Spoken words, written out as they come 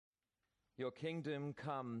Your kingdom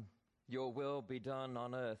come, your will be done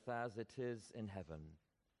on earth as it is in heaven.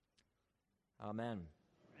 Amen.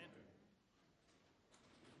 Amen.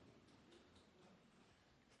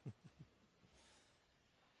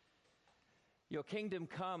 Your kingdom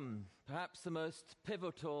come, perhaps the most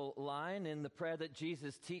pivotal line in the prayer that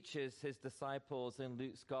Jesus teaches his disciples in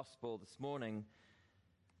Luke's gospel this morning,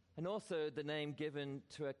 and also the name given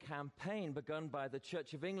to a campaign begun by the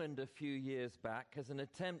Church of England a few years back as an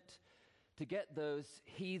attempt to get those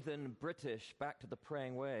heathen British back to the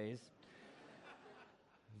praying ways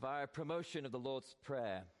via promotion of the Lord's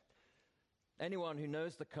Prayer. Anyone who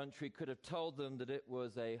knows the country could have told them that it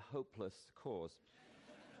was a hopeless cause.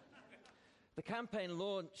 The campaign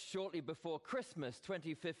launched shortly before Christmas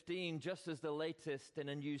 2015, just as the latest in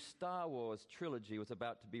a new Star Wars trilogy was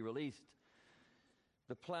about to be released.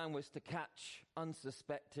 The plan was to catch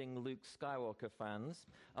unsuspecting Luke Skywalker fans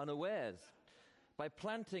unawares by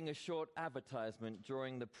planting a short advertisement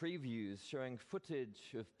during the previews showing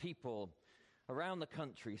footage of people around the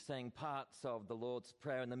country saying parts of the Lord's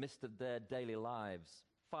Prayer in the midst of their daily lives,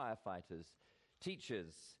 firefighters,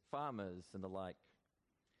 teachers, farmers, and the like.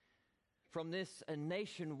 From this, a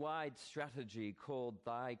nationwide strategy called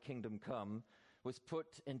Thy Kingdom Come was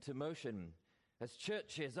put into motion as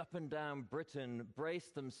churches up and down Britain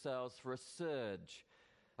braced themselves for a surge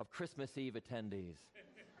of Christmas Eve attendees.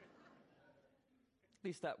 At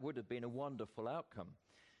least that would have been a wonderful outcome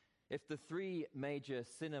if the three major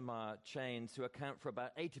cinema chains, who account for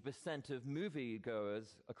about 80% of moviegoers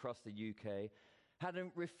across the UK,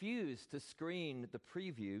 hadn't refused to screen the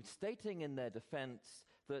preview, stating in their defense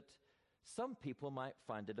that some people might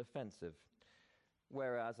find it offensive.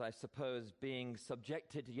 Whereas, I suppose, being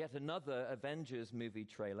subjected to yet another Avengers movie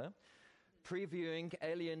trailer, previewing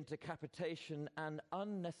alien decapitation and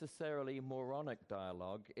unnecessarily moronic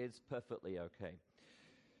dialogue is perfectly okay.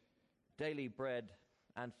 Daily bread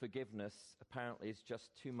and forgiveness apparently is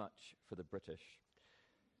just too much for the British.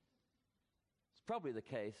 It's probably the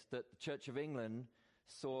case that the Church of England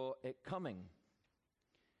saw it coming.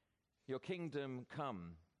 Your kingdom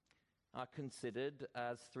come are considered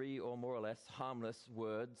as three or more or less harmless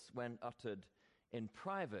words when uttered in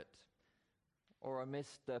private or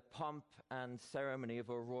amidst the pomp and ceremony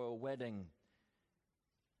of a royal wedding.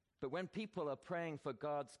 But when people are praying for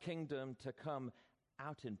God's kingdom to come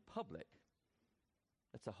out in public,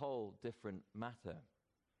 it's a whole different matter.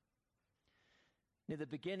 Near the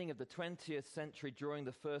beginning of the 20th century, during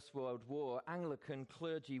the First World War, Anglican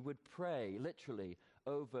clergy would pray, literally,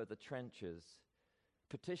 over the trenches,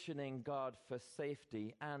 petitioning God for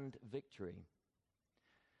safety and victory.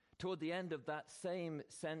 Toward the end of that same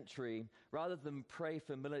century, rather than pray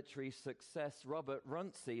for military success, Robert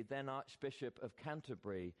Runcie, then Archbishop of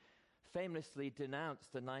Canterbury, famously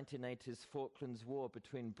denounced the 1980s Falklands War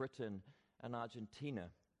between Britain and Argentina,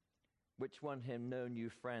 which won him no new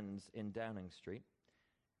friends in Downing Street,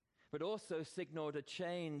 but also signaled a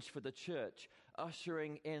change for the church,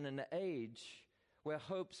 ushering in an age where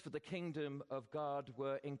hopes for the kingdom of God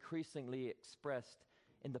were increasingly expressed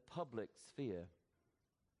in the public sphere.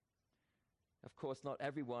 Of course, not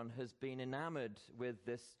everyone has been enamored with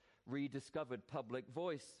this rediscovered public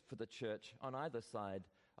voice for the church on either side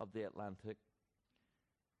of the Atlantic,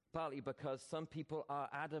 partly because some people are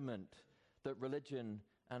adamant that religion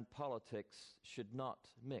and politics should not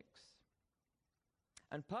mix,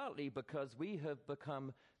 and partly because we have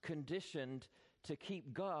become conditioned to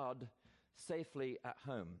keep God safely at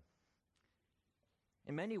home.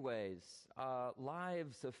 In many ways, our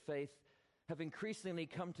lives of faith have increasingly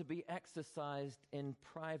come to be exercised in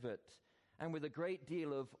private and with a great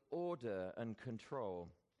deal of order and control.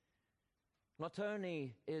 Not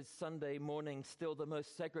only is Sunday morning still the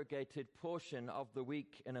most segregated portion of the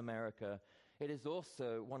week in America, it is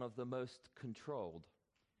also one of the most controlled.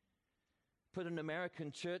 Put an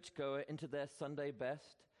American churchgoer into their Sunday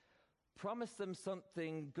best, promise them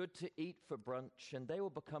something good to eat for brunch, and they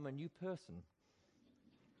will become a new person.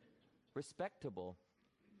 Respectable,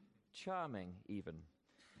 charming even.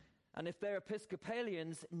 And if they're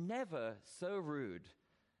Episcopalians, never so rude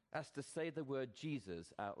as to say the word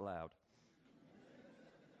Jesus out loud.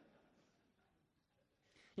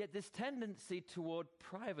 Yet this tendency toward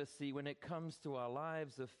privacy when it comes to our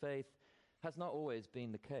lives of faith has not always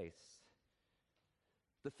been the case.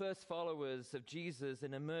 The first followers of Jesus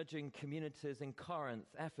in emerging communities in Corinth,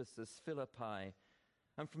 Ephesus, Philippi,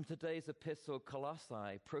 and from today's epistle,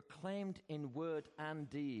 Colossae, proclaimed in word and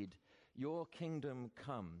deed, your kingdom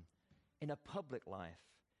come, in a public life,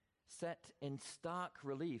 set in stark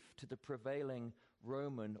relief to the prevailing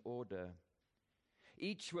Roman order.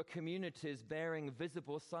 Each were communities bearing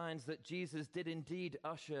visible signs that Jesus did indeed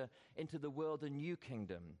usher into the world a new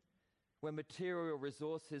kingdom, where material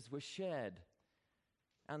resources were shared,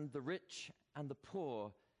 and the rich and the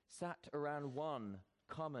poor sat around one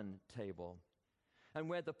common table, and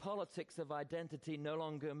where the politics of identity no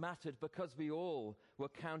longer mattered because we all were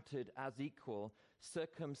counted as equal,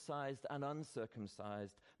 circumcised and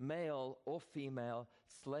uncircumcised, male or female,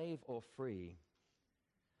 slave or free.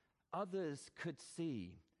 Others could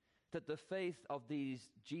see that the faith of these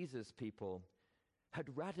Jesus people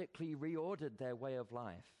had radically reordered their way of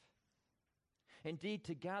life. Indeed,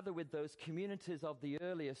 to gather with those communities of the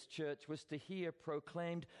earliest church was to hear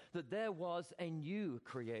proclaimed that there was a new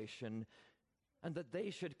creation and that they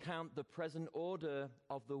should count the present order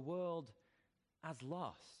of the world as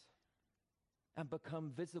loss and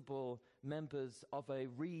become visible members of a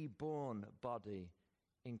reborn body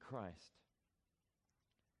in Christ.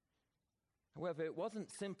 However, it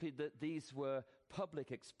wasn't simply that these were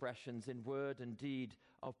public expressions in word and deed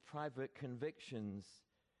of private convictions.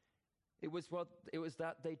 It was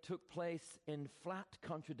that they took place in flat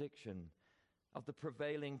contradiction of the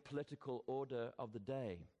prevailing political order of the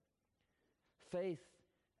day. Faith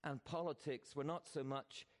and politics were not so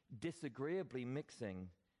much disagreeably mixing,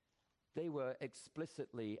 they were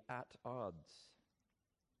explicitly at odds.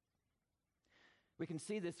 We can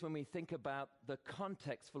see this when we think about the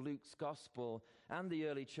context for Luke's gospel and the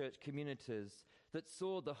early church communities that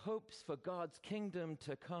saw the hopes for God's kingdom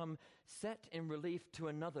to come set in relief to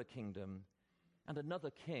another kingdom and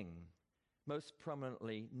another king, most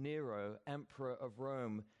prominently Nero, emperor of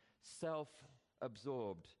Rome,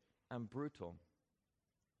 self-absorbed and brutal.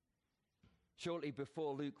 Shortly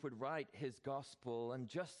before Luke would write his gospel, and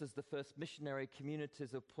just as the first missionary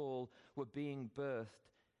communities of Paul were being birthed,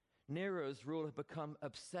 Nero's rule had become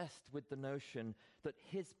obsessed with the notion that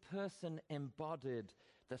his person embodied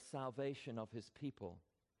the salvation of his people.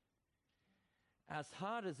 As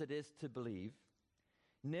hard as it is to believe,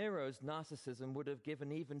 Nero's narcissism would have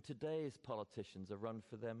given even today's politicians a run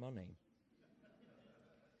for their money.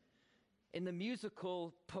 In the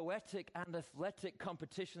musical, poetic, and athletic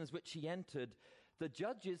competitions which he entered, the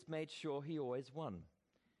judges made sure he always won.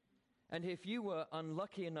 And if you were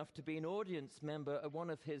unlucky enough to be an audience member at one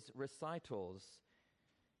of his recitals,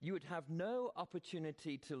 you would have no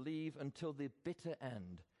opportunity to leave until the bitter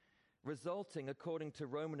end, resulting, according to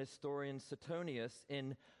Roman historian Suetonius,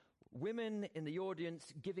 in women in the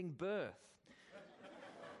audience giving birth.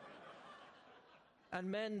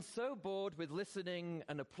 And men so bored with listening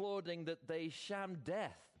and applauding that they shammed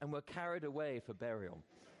death and were carried away for burial.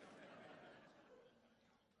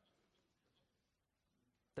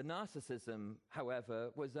 The narcissism,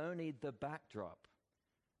 however, was only the backdrop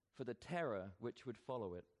for the terror which would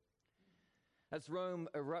follow it. As Rome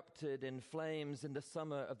erupted in flames in the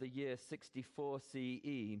summer of the year 64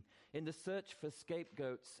 CE, in the search for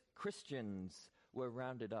scapegoats, Christians were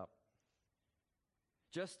rounded up.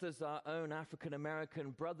 Just as our own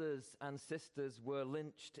African-American brothers and sisters were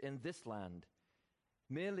lynched in this land,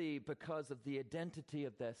 merely because of the identity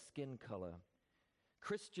of their skin color,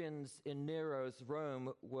 Christians in Nero's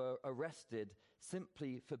Rome were arrested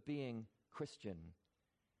simply for being Christian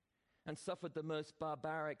and suffered the most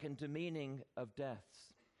barbaric and demeaning of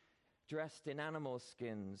deaths, dressed in animal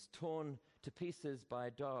skins, torn to pieces by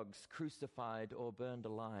dogs, crucified or burned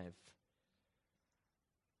alive.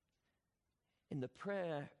 In the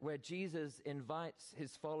prayer where Jesus invites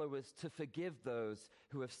his followers to forgive those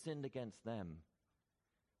who have sinned against them,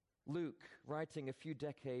 Luke, writing a few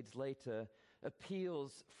decades later,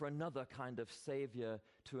 appeals for another kind of savior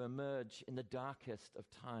to emerge in the darkest of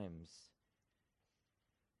times.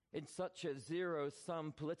 In such a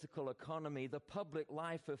zero-sum political economy, the public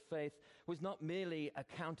life of faith was not merely a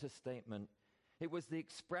counterstatement. It was the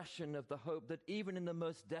expression of the hope that even in the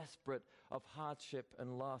most desperate of hardship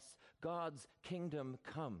and loss, God's kingdom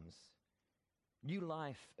comes. New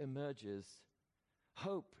life emerges.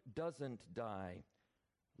 Hope doesn't die.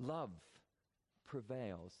 Love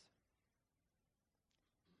prevails.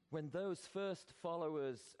 When those first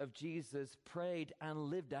followers of Jesus prayed and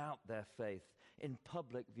lived out their faith in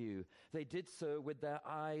public view, they did so with their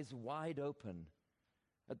eyes wide open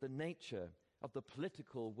at the nature of the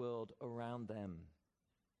political world around them.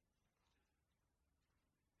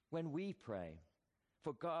 When we pray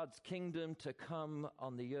for God's kingdom to come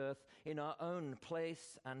on the earth in our own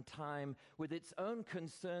place and time, with its own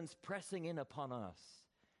concerns pressing in upon us,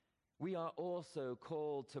 we are also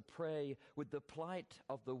called to pray with the plight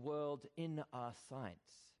of the world in our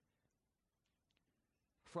sights.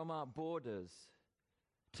 From our borders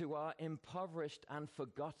to our impoverished and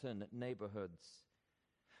forgotten neighborhoods,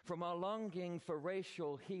 From our longing for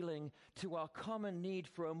racial healing to our common need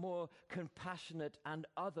for a more compassionate and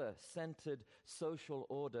other-centered social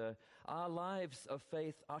order, our lives of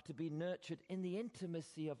faith are to be nurtured in the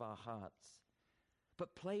intimacy of our hearts,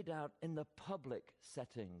 but played out in the public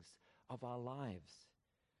settings of our lives.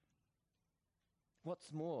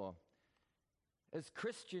 What's more, as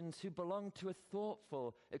Christians who belong to a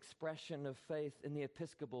thoughtful expression of faith in the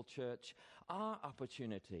Episcopal Church, our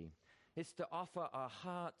opportunity is to offer our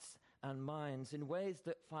hearts and minds in ways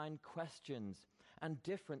that find questions and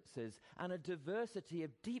differences and a diversity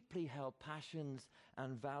of deeply held passions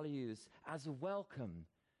and values as welcome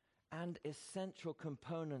and essential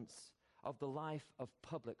components of the life of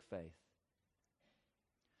public faith.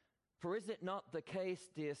 For is it not the case,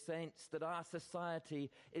 dear saints, that our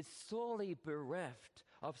society is sorely bereft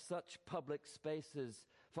of such public spaces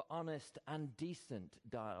for honest and decent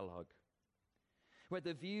dialogue, where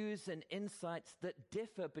the views and insights that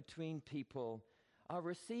differ between people are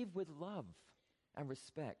received with love and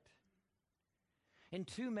respect? In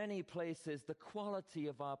too many places, the quality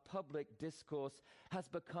of our public discourse has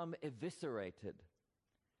become eviscerated,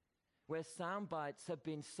 where sound bites have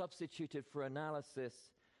been substituted for analysis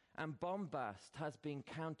and bombast has been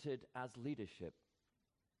counted as leadership.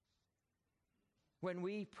 When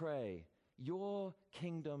we pray, "Your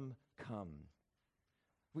kingdom come,"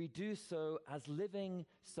 we do so as living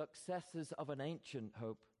successors of an ancient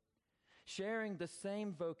hope, sharing the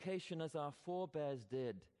same vocation as our forebears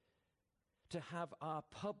did, to have our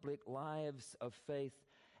public lives of faith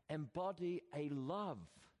embody a love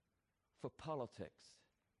for politics,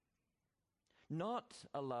 not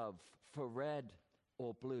a love for red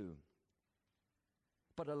or blue,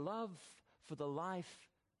 but a love for the life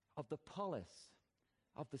of the polis,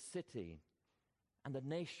 of the city, and the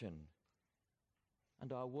nation,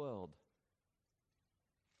 and our world.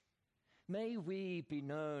 May we be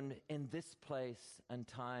known in this place and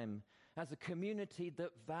time as a community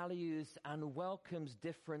that values and welcomes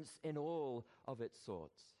difference in all of its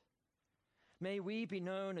sorts. May we be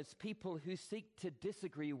known as people who seek to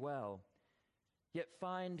disagree well, yet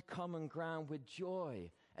find common ground with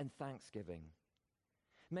joy and thanksgiving.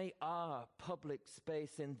 May our public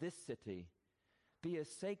space in this city be a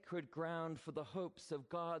sacred ground for the hopes of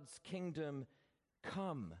God's kingdom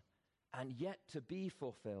come and yet to be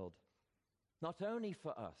fulfilled, not only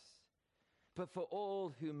for us, but for all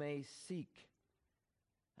who may seek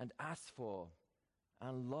and ask for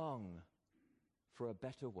and long for a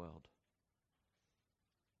better world.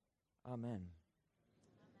 Amen.